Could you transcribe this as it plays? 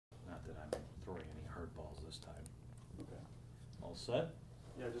All set?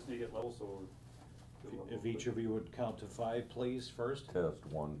 Yeah, just need to get level, so. If each of you would count to 5, please, first. Test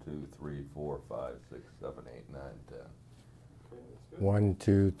 1, 2, 3, 4, 5, 6, 7, 8, 9, 10. Okay, that's good. 1,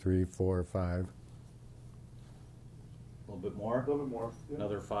 2, 3, 4, 5. A little bit more. A little bit more. Yeah.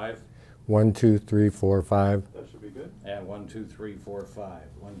 Another 5. 1, 2, 3, 4, 5. That should be good. And 1, 2, 3, 4, 5.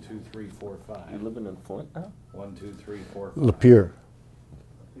 1, 2, 3, 4, 5. You living in Flint now? 1, 2, 3, 4, 5. Lapeer. I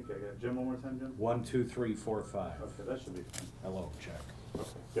think I got Jim one more time, Jim? 1, 2, 3, 4, 5. Okay, that should be fine. Hello, check. Okay,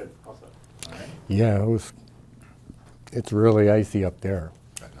 good. All set. All right. Yeah, it's really icy up there.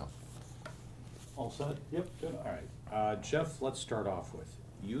 I know. All set? Yep, good. All right. Jeff, let's start off with,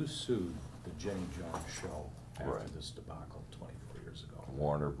 you sued the Jenny Jones show after Right. this debacle 24 years ago.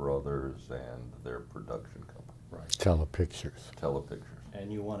 Warner Brothers and their production company, Right. Telepictures. Telepictures.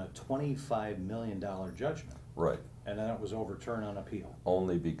 And you won a $25 million judgment, Right. and then it was overturned on appeal.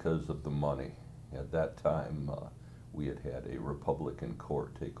 Only because of the money. At that time, we had had a Republican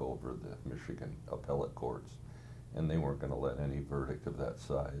court take over the Michigan appellate courts, and they weren't going to let any verdict of that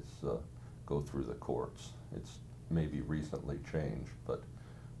size go through the courts. It's maybe recently changed, but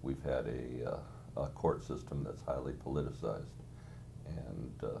we've had a court system that's highly politicized,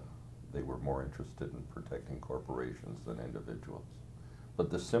 and they were more interested in protecting corporations than individuals. But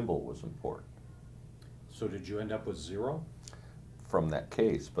the symbol was important So did you end up with 0? from that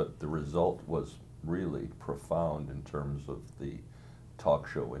case, but the result was really profound in terms of the talk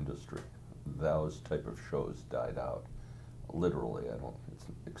show industry. Those type of shows died out. Literally,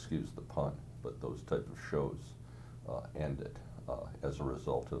 excuse the pun, but those type of shows ended as a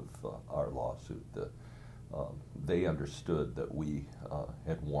result of our lawsuit. They understood that we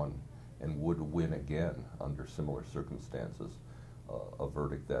had won and would win again under similar circumstances, a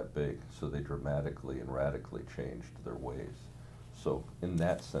verdict that big, so they dramatically and radically changed their ways. So in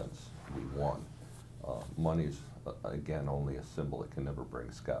that sense, we won. Money's, again, only a symbol. It can never bring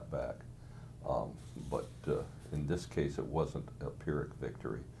Scott back. But in this case, it wasn't a Pyrrhic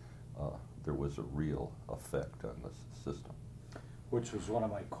victory. There was a real effect on this system. Which was one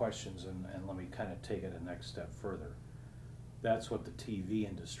of my questions, and let me kind of take it a next step further. That's what the TV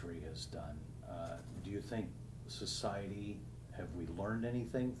industry has done. Do you think society, have we learned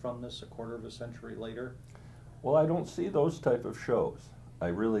anything from this a quarter of a century later? Well, I don't see those type of shows. I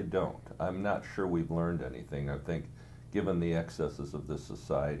really don't. I'm not sure we've learned anything. I think given the excesses of this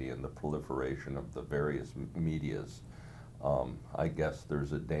society and the proliferation of the various medias, I guess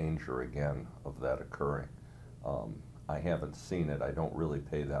there's a danger again of that occurring. I haven't seen it. I don't really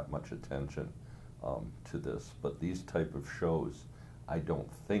pay that much attention to this, but these type of shows I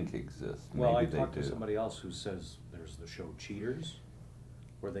don't think exist. Well, Maybe I talked they to do. somebody else who says there's the show Cheaters,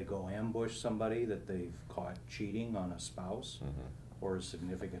 where they go ambush somebody that they've caught cheating on a spouse or a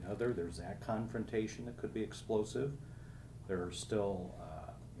significant other. There's that confrontation that could be explosive. There are still,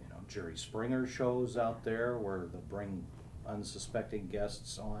 Jerry Springer shows out there where they'll bring unsuspecting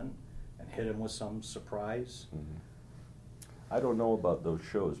guests on and hit them with some surprise. I don't know about those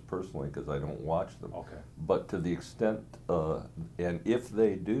shows personally because I don't watch them. Okay. But to the extent, and if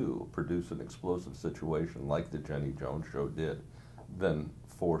they do produce an explosive situation like the Jenny Jones show did, then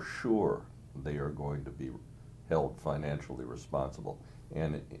for sure they are going to be held financially responsible.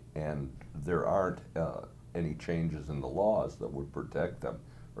 And there aren't any changes in the laws that would protect them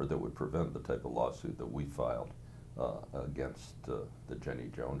or that would prevent the type of lawsuit that we filed against the Jenny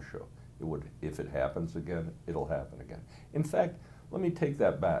Jones show. It would, if it happens again, it'll happen again. In fact, let me take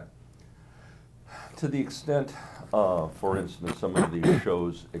that back. To the extent, for instance, some of these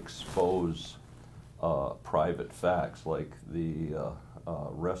shows expose private facts, like the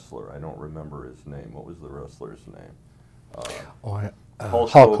wrestler, I don't remember his name. What was the wrestler's name?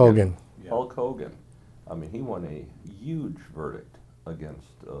 Hulk Hogan. Yeah. Hulk Hogan. I mean, he won a huge verdict against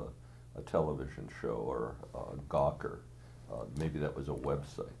a television show or Gawker. Maybe that was a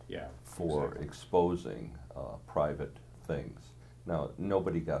website. Yeah, For exactly. exposing private things. Now,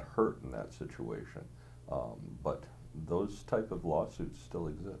 nobody got hurt in that situation, but those type of lawsuits still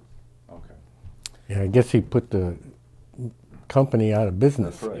exist. Okay. Yeah, I guess he put the company out of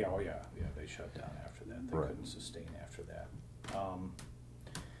business. That's right. Yeah, oh yeah, they shut down after that. They Right. couldn't sustain after that.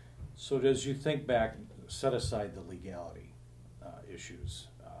 So as you think back, set aside the legality issues,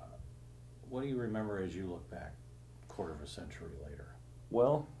 what do you remember as you look back quarter of a century later?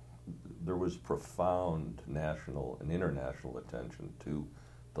 Well, there was profound national and international attention to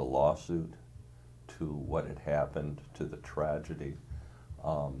the lawsuit, to what had happened, to the tragedy,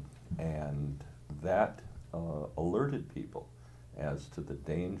 and that alerted people as to the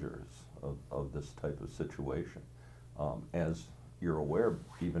dangers of this type of situation. As you're aware,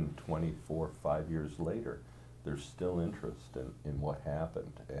 even 5 years later, there's still interest in what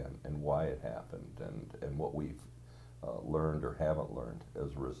happened and why it happened and what we've learned or haven't learned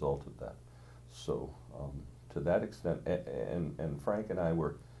as a result of that. So to that extent, and Frank and I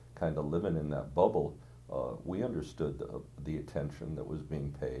were kind of living in that bubble. We understood the attention that was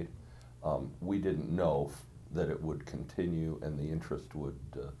being paid. We didn't know that it would continue and the interest would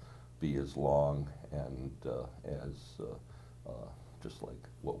be as long and as just like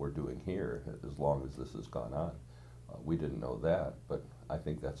what we're doing here, as long as this has gone on. We didn't know that, but I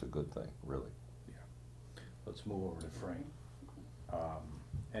think that's a good thing, really. Yeah. Let's move over to Frank.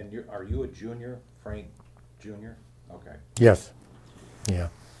 And are you a junior, Frank Jr.? Okay. Yes. Yeah.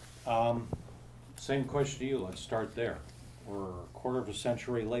 Same question to you. Let's start there. We're a quarter of a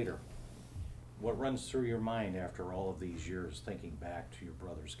century later. What runs through your mind after all of these years thinking back to your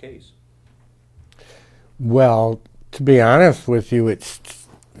brother's case? Well, to be honest with you, it's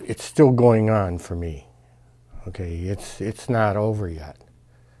still going on for me. Okay, it's not over yet.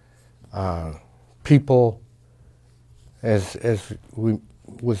 People, as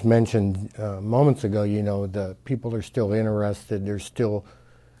was mentioned moments ago, you know, the people are still interested. There's still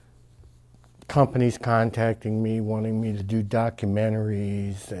companies contacting me, wanting me to do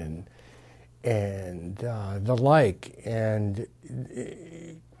documentaries and the like. And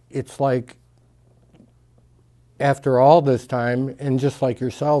it's like, after all this time, and just like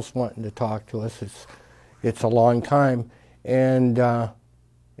yourselves wanting to talk to us, it's a long time, and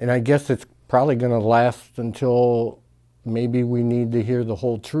I guess it's probably going to last until maybe we need to hear the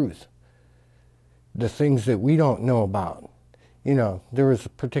whole truth, the things that we don't know about. You know, there was a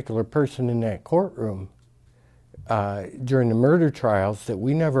particular person in that courtroom during the murder trials that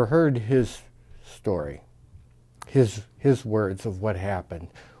we never heard his story, his words of what happened,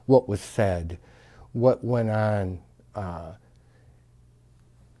 what was said, what went on.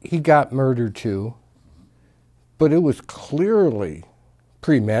 He got murdered too, but it was clearly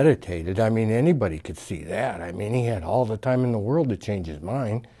premeditated. I mean, anybody could see that. I mean, he had all the time in the world to change his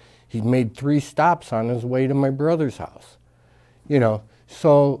mind. He made 3 stops on his way to my brother's house. You know,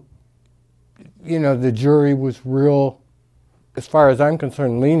 so, you know, the jury was real, as far as I'm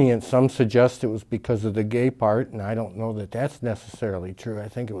concerned, lenient. Some suggest it was because of the gay part, and I don't know that that's necessarily true. I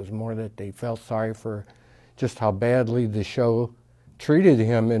think it was more that they felt sorry for just how badly the show treated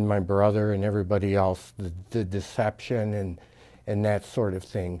him and my brother and everybody else, the deception and that sort of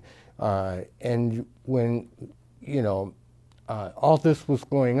thing. And when, you know, all this was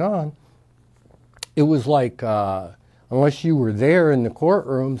going on, it was like, unless you were there in the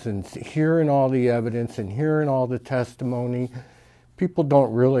courtrooms and hearing all the evidence and hearing all the testimony, people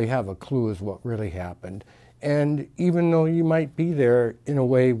don't really have a clue as what really happened. And even though you might be there, in a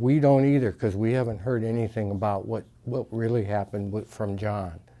way, we don't either, because we haven't heard anything about what really happened from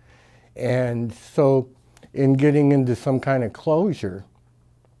John. And so in getting into some kind of closure,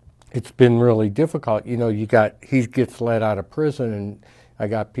 it's been really difficult. You know, he gets let out of prison, and I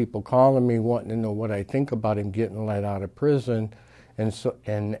got people calling me wanting to know what I think about him getting let out of prison, and so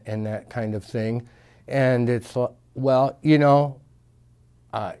and that kind of thing. And it's, well, you know,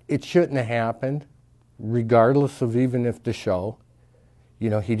 it shouldn't have happened, regardless of even if the show. You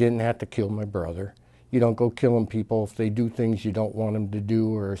know, he didn't have to kill my brother. You don't go killing people if they do things you don't want them to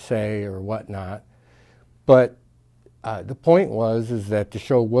do or say or whatnot. But the point is that the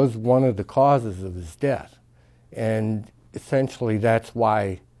show was one of the causes of his death. And essentially that's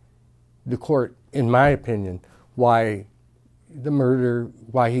why the court, in my opinion, why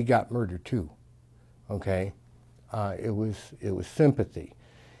he got murdered too. Okay? It was sympathy.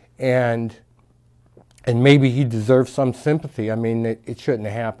 And maybe he deserved some sympathy. I mean, it shouldn't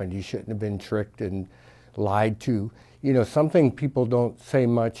have happened. He shouldn't have been tricked and lied to. You know, something people don't say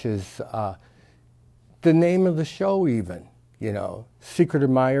much is the name of the show even, you know, Secret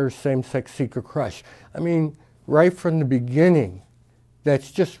Admirer, Same-Sex Secret Crush. I mean, right from the beginning,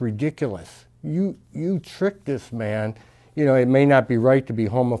 that's just ridiculous. You tricked this man. You know, it may not be right to be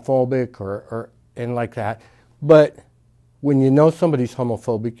homophobic and like that, but when you know somebody's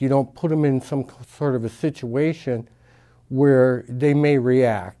homophobic, you don't put them in some sort of a situation where they may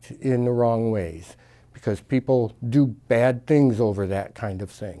react in the wrong ways, because people do bad things over that kind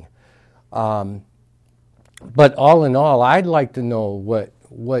of thing. But all in all, I'd like to know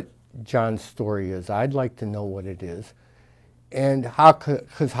what John's story is. I'd like to know what it is. And how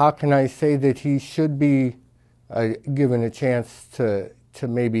can I say that he should be given a chance to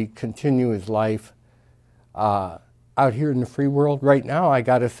maybe continue his life out here in the free world? Right now, I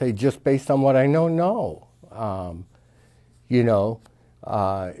got to say, just based on what I know, no. You know,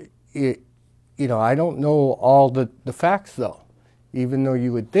 I don't know all the facts though. even though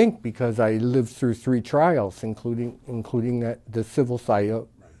you would think, because I lived through 3 trials, including the civil side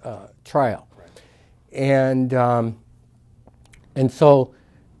trial. Right. And so,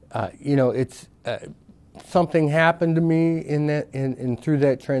 you know, it's something happened to me in through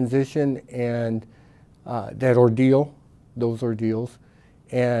that transition and that ordeal, those ordeals,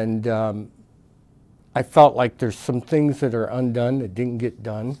 and I felt like there's some things that are undone that didn't get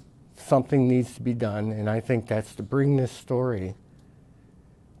done. Something needs to be done, and I think that's to bring this story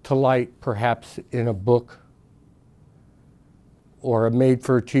to light, perhaps in a book or a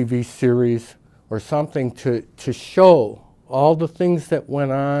made-for-TV series or something to show all the things that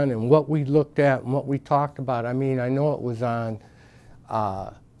went on and what we looked at and what we talked about. I mean, I know it was on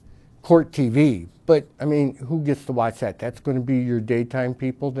court TV, but I mean, who gets to watch that? That's going to be your daytime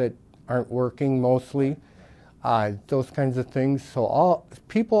people that aren't working mostly, those kinds of things. So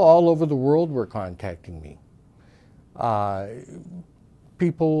people all over the world were contacting me.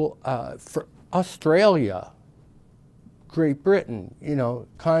 People from Australia, Great Britain, you know,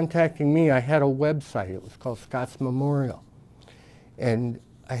 contacting me. I had a website. It was called Scott's Memorial. And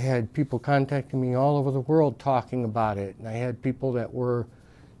I had people contacting me all over the world talking about it. And I had people that were,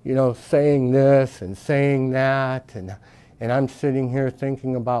 you know, saying this and saying that. And I'm sitting here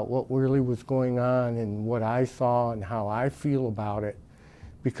thinking about what really was going on and what I saw and how I feel about it,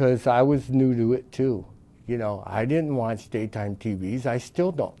 because I was new to it too. You know, I didn't watch daytime TVs. I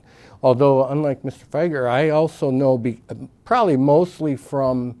still don't. Although, unlike Mr. Fieger, I also know, probably mostly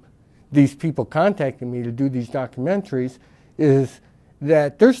from these people contacting me to do these documentaries, is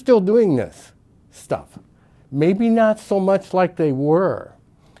that they're still doing this stuff. Maybe not so much like they were,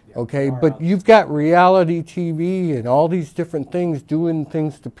 okay? But you've got reality TV and all these different things doing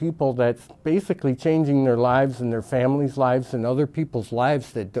things to people that's basically changing their lives and their families' lives and other people's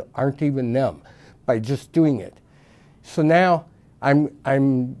lives that aren't even them by just doing it. So now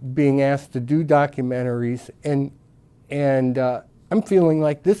I'm being asked to do documentaries, and I'm feeling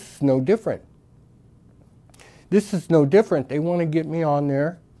like this is no different. This is no different. They want to get me on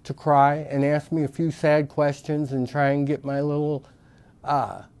there to cry and ask me a few sad questions and try and get my little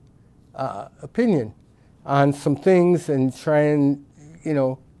opinion on some things and try and, you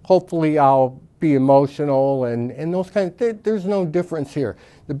know, hopefully I'll be emotional and those kinds of, there's no difference here.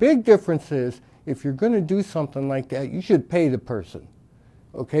 The big difference is, if you're going to do something like that, you should pay the person.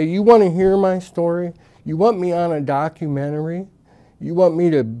 Okay, you want to hear my story? You want me on a documentary? You want me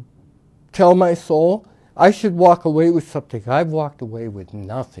to tell my soul? I should walk away with something. I've walked away with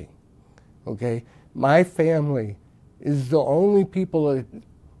nothing. Okay, my family is the only people that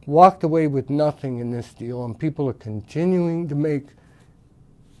walked away with nothing in this deal, and people are continuing to make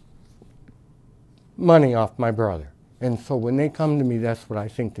money off my brother. And so when they come to me, that's what I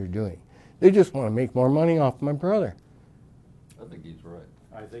think they're doing. They just want to make more money off my brother. I think he's right.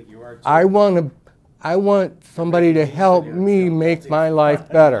 I think you are too. I want somebody to help me make my life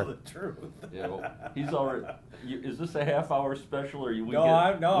better. Yeah, well, he's already. Is this a half-hour special, or we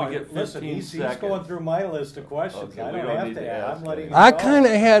get 15 listen, he's going through my list of questions. Okay, I don't have to ask. I'm letting you I go. kind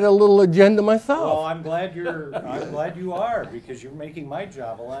of had a little agenda myself. Well, I'm glad you are, because you're making my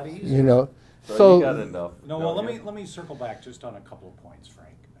job a lot easier. You know, so you got enough. No, well, let me circle back just on a couple of points, Frank.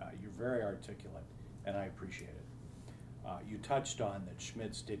 You're very articulate, and I appreciate it. You touched on that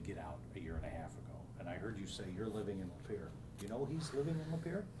Schmitz did get out a year and a half ago, and I heard you say you're living in Lapeer. You know he's living in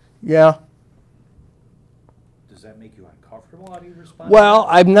Lapeer? Yeah. Does that make you uncomfortable? How do you respond? Well,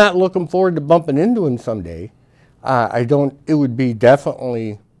 I'm not looking forward to bumping into him someday. I don't. It would be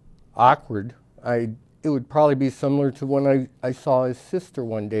definitely awkward. It would probably be similar to when I saw his sister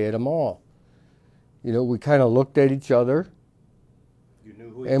one day at a mall. You know, we kind of looked at each other. You knew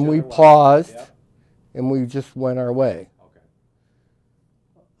who and each we other was. paused, Yep. and we just went our way. Okay.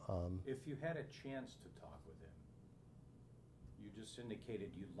 If you had a chance to talk with him, you just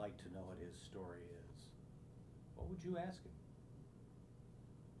indicated you'd like to know what his story is. What would you ask him?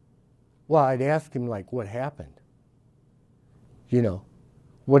 Well, I'd ask him, like, what happened? You know,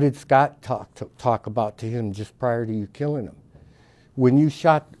 what did Scott talk about to him just prior to you killing him? When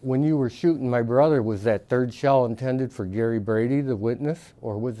you were shooting my brother, was that third shell intended for Gary Brady, the witness,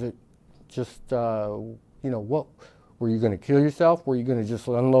 or was it just, you know, what? Were you going to kill yourself? Were you going to just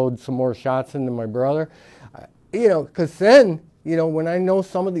unload some more shots into my brother? You know, because then, you know, when I know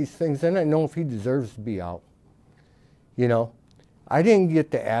some of these things, then I know if he deserves to be out. You know, I didn't get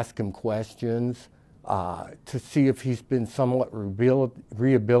to ask him questions to see if he's been somewhat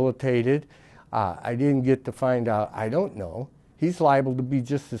rehabilitated. I didn't get to find out. I don't know. He's liable to be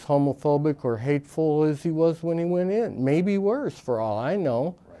just as homophobic or hateful as he was when he went in. Maybe worse, for all I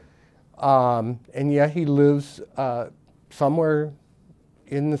know. Right. And yet he lives somewhere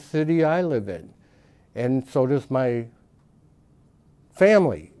in the city I live in, and so does my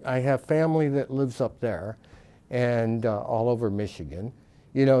family. I have family that lives up there, and all over Michigan.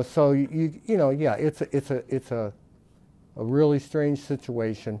 You know, so you know, yeah, it's a really strange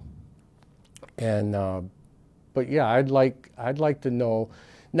situation, and but yeah, I'd like to know,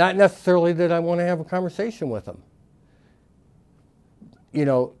 not necessarily that I want to have a conversation with them. You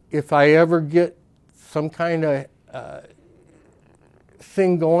know, if I ever get some kind of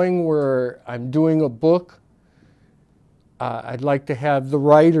thing going where I'm doing a book, I'd like to have the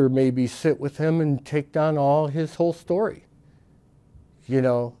writer maybe sit with him and take down all his whole story. You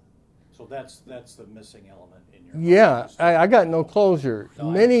know. So that's the missing element in your Yeah, life. I got no closure. No,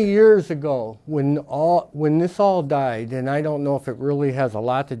 I Many understand. years ago, when this all died, and I don't know if it really has a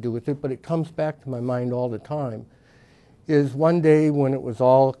lot to do with it, but it comes back to my mind all the time, is one day when it was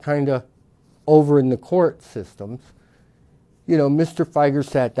all kind of over in the court systems, you know, Mr. Fieger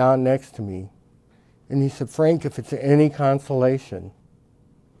sat down next to me, and he said, "Frank, if it's any consolation,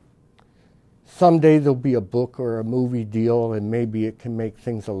 someday there'll be a book or a movie deal, and maybe it can make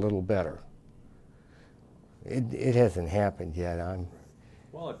things a little better." It hasn't happened yet.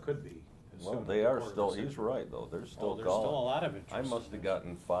 Well, it could be. Well, they are still, he's right though, there's still there's calls. still a lot of interest. I must have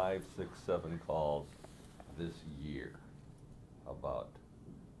gotten 5, 6, 7 calls this year about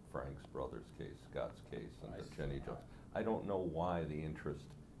Frank's brother's case, Scott's case, and the Jenny Jones. I don't know why the interest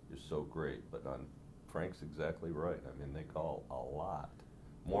is so great, but Frank's exactly right. I mean, they call a lot.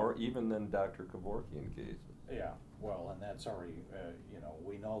 More even than Dr. Kevorkian cases. Yeah, well, and that's already, you know,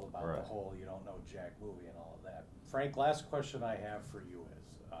 we know about Right. the whole you don't know Jack movie and all of that. Frank, last question I have for you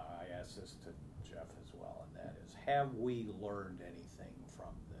is, I asked this to Jeff as well, and that is, have we learned anything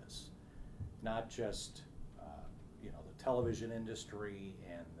from this? Not just, you know, the television industry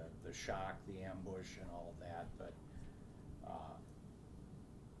and the shock, the ambush and all of that, but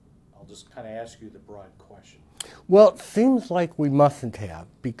I'll just kind of ask you the broad question. Well, it seems like we mustn't have,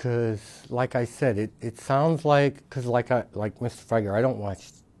 because, like I said, it sounds like, because like Mr. Fieger, I don't watch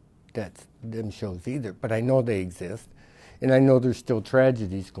them shows either, but I know they exist, and I know there's still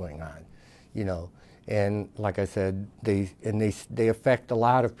tragedies going on, you know, and like I said, they affect a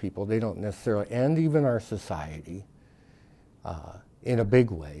lot of people. They don't necessarily, and even our society, in a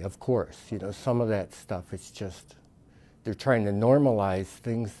big way, of course. You know, some of that stuff, it's just, they're trying to normalize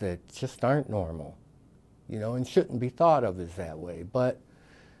things that just aren't normal, you know, and shouldn't be thought of as that way. But,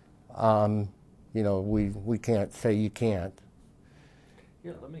 you know, we can't say you can't.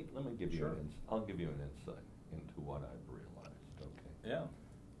 Yeah, let me give you Sure. I'll give you an insight into what I've realized, okay? Yeah.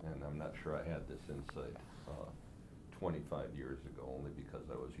 And I'm not sure I had this insight 25 years ago, only because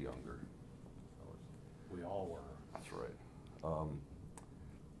I was younger. We all were. That's right.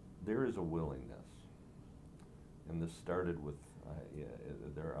 There is a willingness, and this started with,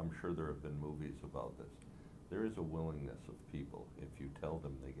 I'm sure there have been movies about this. There is a willingness of people, if you tell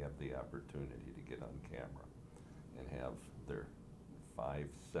them they have the opportunity to get on camera and have their 5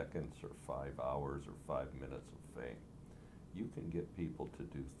 seconds or 5 hours or 5 minutes of fame, you can get people to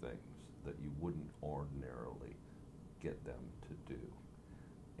do things that you wouldn't ordinarily get them to do.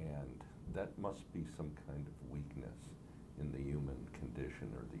 And that must be some kind of weakness in the human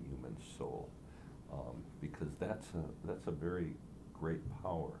condition or the human soul, because that's a very great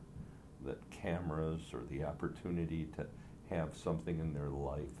power that cameras, or the opportunity to have something in their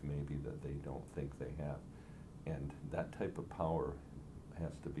life maybe that they don't think they have, and that type of power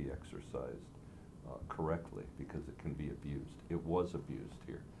has to be exercised correctly, because it can be abused. It was abused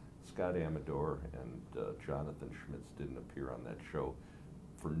here. Scott Amedure and Jonathan Schmitz didn't appear on that show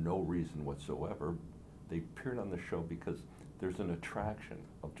for no reason whatsoever. They appeared on the show because there's an attraction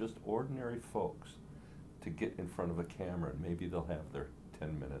of just ordinary folks to get in front of a camera, and maybe they'll have their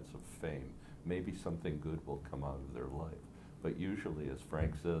 10 minutes of fame. Maybe something good will come out of their life. But usually, as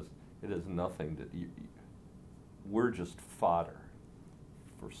Frank says, it is nothing that we're just fodder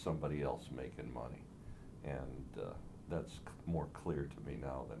for somebody else making money. And that's more clear to me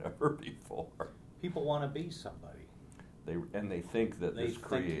now than ever before. People want to be somebody. They think that They this think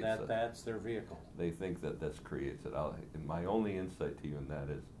creates that it. that's their vehicle. They think that this creates it. And my only insight to you in that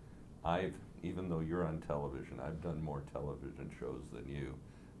is, even though you're on television, I've done more television shows than you,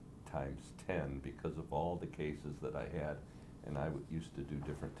 times 10, because of all the cases that I had. And I used to do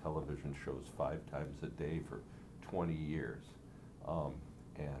different television shows 5 times a day for 20 years.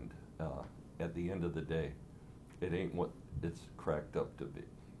 At the end of the day, it ain't what it's cracked up to be.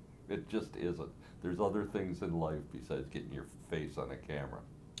 It just isn't. There's other things in life besides getting your face on a camera.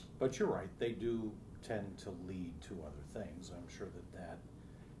 But you're right, they do tend to lead to other things. I'm sure that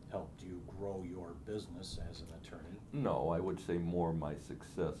helped you grow your business as an attorney? No, I would say more my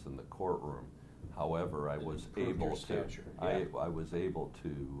success in the courtroom. However, I was Improved able your to, stature, I yeah. was able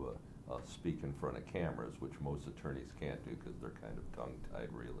to speak in front of cameras, which most attorneys can't do because they're kind of tongue-tied,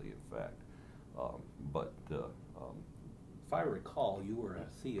 really, in fact. If I recall, you were a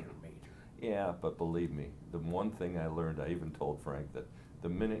theater major. Yeah, but believe me, the one thing I learned, I even told Frank that the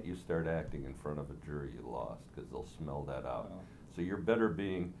minute you start acting in front of a jury, you lost, because they'll smell that out. Oh. So you're better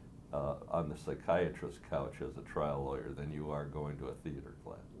being on the psychiatrist's couch as a trial lawyer than you are going to a theater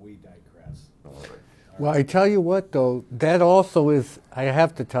class. We digress. All right. Well, I tell you what, though, that also is, I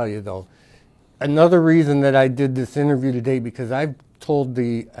have to tell you, though, another reason that I did this interview today, because I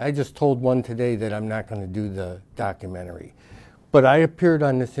just told one today that I'm not going to do the documentary. But I appeared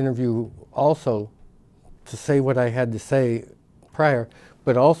on this interview also to say what I had to say prior,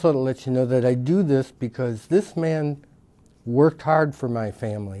 but also to let you know that I do this because this man worked hard for my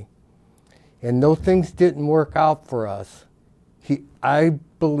family. And though things didn't work out for us, I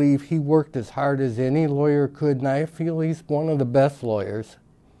believe he worked as hard as any lawyer could, and I feel he's one of the best lawyers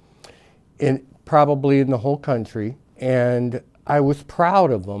probably in the whole country. And I was proud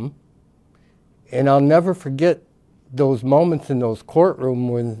of him. And I'll never forget those moments in those courtroom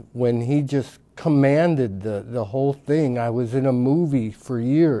when he just commanded the whole thing. I was in a movie for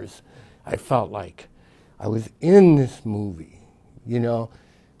years. I felt like I was in this movie, you know.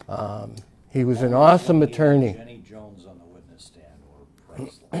 He was an awesome attorney. Jenny Jones on the witness stand were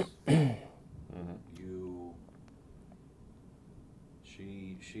priceless.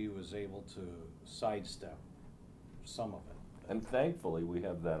 She was able to sidestep some of it. And thankfully, we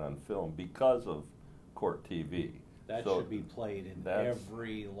have that on film because of Court TV. That So should be played in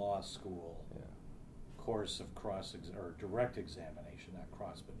every law school course of direct examination, not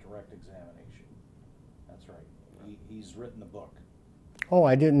cross, but direct examination. That's right. He's written the book. Oh,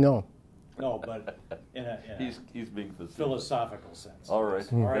 I didn't know. No, but in a He's being facetious. philosophical sense. All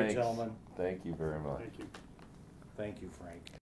right. All right, Thanks. gentlemen. Thank you very much. Thank you. Thank you, Frank.